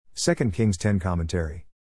2 Kings 10 Commentary.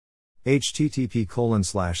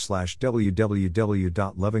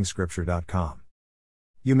 http://www.lovingscripture.com.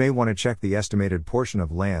 You may want to check the estimated portion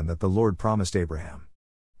of land that the Lord promised Abraham.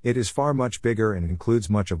 It is far much bigger and includes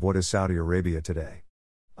much of what is Saudi Arabia today.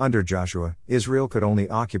 Under Joshua, Israel could only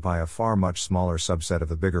occupy a far much smaller subset of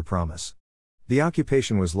the bigger promise. The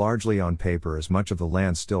occupation was largely on paper as much of the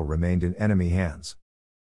land still remained in enemy hands.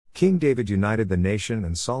 King David united the nation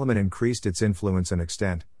and Solomon increased its influence and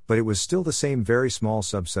extent, but it was still the same very small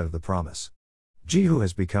subset of the promise. Jehu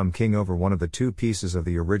has become king over one of the two pieces of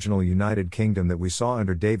the original United Kingdom that we saw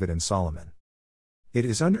under David and Solomon. It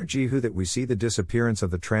is under Jehu that we see the disappearance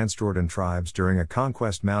of the Transjordan tribes during a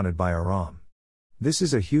conquest mounted by Aram. This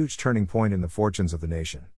is a huge turning point in the fortunes of the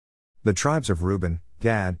nation. The tribes of Reuben,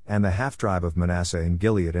 Gad, and the half-tribe of Manasseh in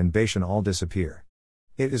Gilead and Bashan all disappear.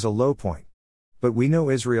 It is a low point. But we know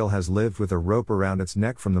Israel has lived with a rope around its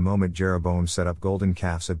neck from the moment Jeroboam set up golden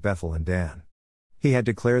calves at Bethel and Dan. He had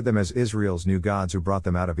declared them as Israel's new gods who brought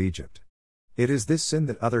them out of Egypt. It is this sin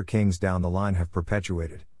that other kings down the line have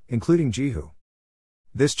perpetuated, including Jehu.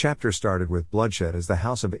 This chapter started with bloodshed as the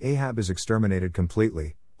house of Ahab is exterminated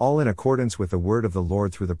completely, all in accordance with the word of the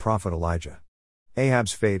Lord through the prophet Elijah.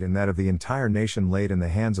 Ahab's fate and that of the entire nation laid in the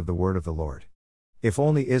hands of the word of the Lord. If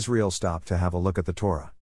only Israel stopped to have a look at the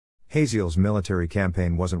Torah. Hazael's military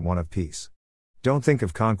campaign wasn't one of peace. Don't think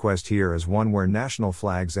of conquest here as one where national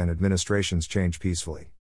flags and administrations change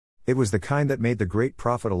peacefully. It was the kind that made the great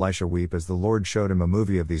prophet Elisha weep as the Lord showed him a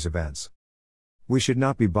movie of these events. We should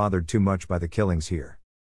not be bothered too much by the killings here.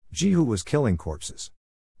 Jehu was killing corpses.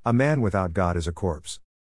 A man without God is a corpse.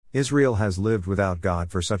 Israel has lived without God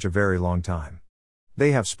for such a very long time.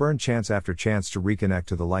 They have spurned chance after chance to reconnect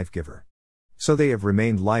to the life-giver. So they have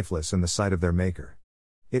remained lifeless in the sight of their Maker.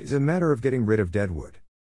 It is a matter of getting rid of dead wood.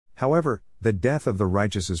 However, the death of the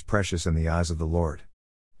righteous is precious in the eyes of the Lord.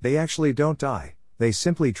 They actually don't die, they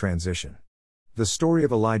simply transition. The story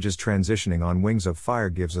of Elijah's transitioning on wings of fire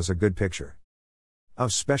gives us a good picture.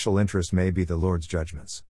 Of special interest may be the Lord's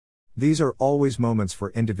judgments. These are always moments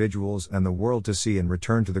for individuals and the world to see and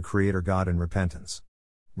return to the Creator God in repentance.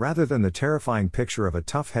 Rather than the terrifying picture of a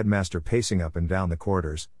tough headmaster pacing up and down the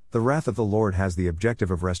corridors, the wrath of the Lord has the objective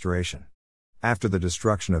of restoration. After the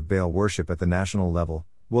destruction of Baal worship at the national level,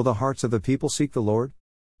 will the hearts of the people seek the Lord?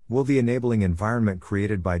 Will the enabling environment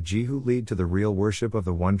created by Jehu lead to the real worship of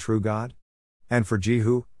the one true God? And for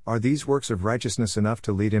Jehu, are these works of righteousness enough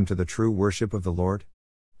to lead him to the true worship of the Lord?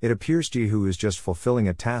 It appears Jehu is just fulfilling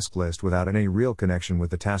a task list without any real connection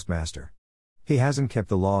with the taskmaster. He hasn't kept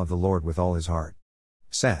the law of the Lord with all his heart.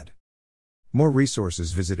 Sad. More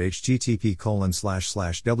resources visit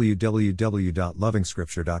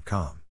http://www.lovingscripture.com.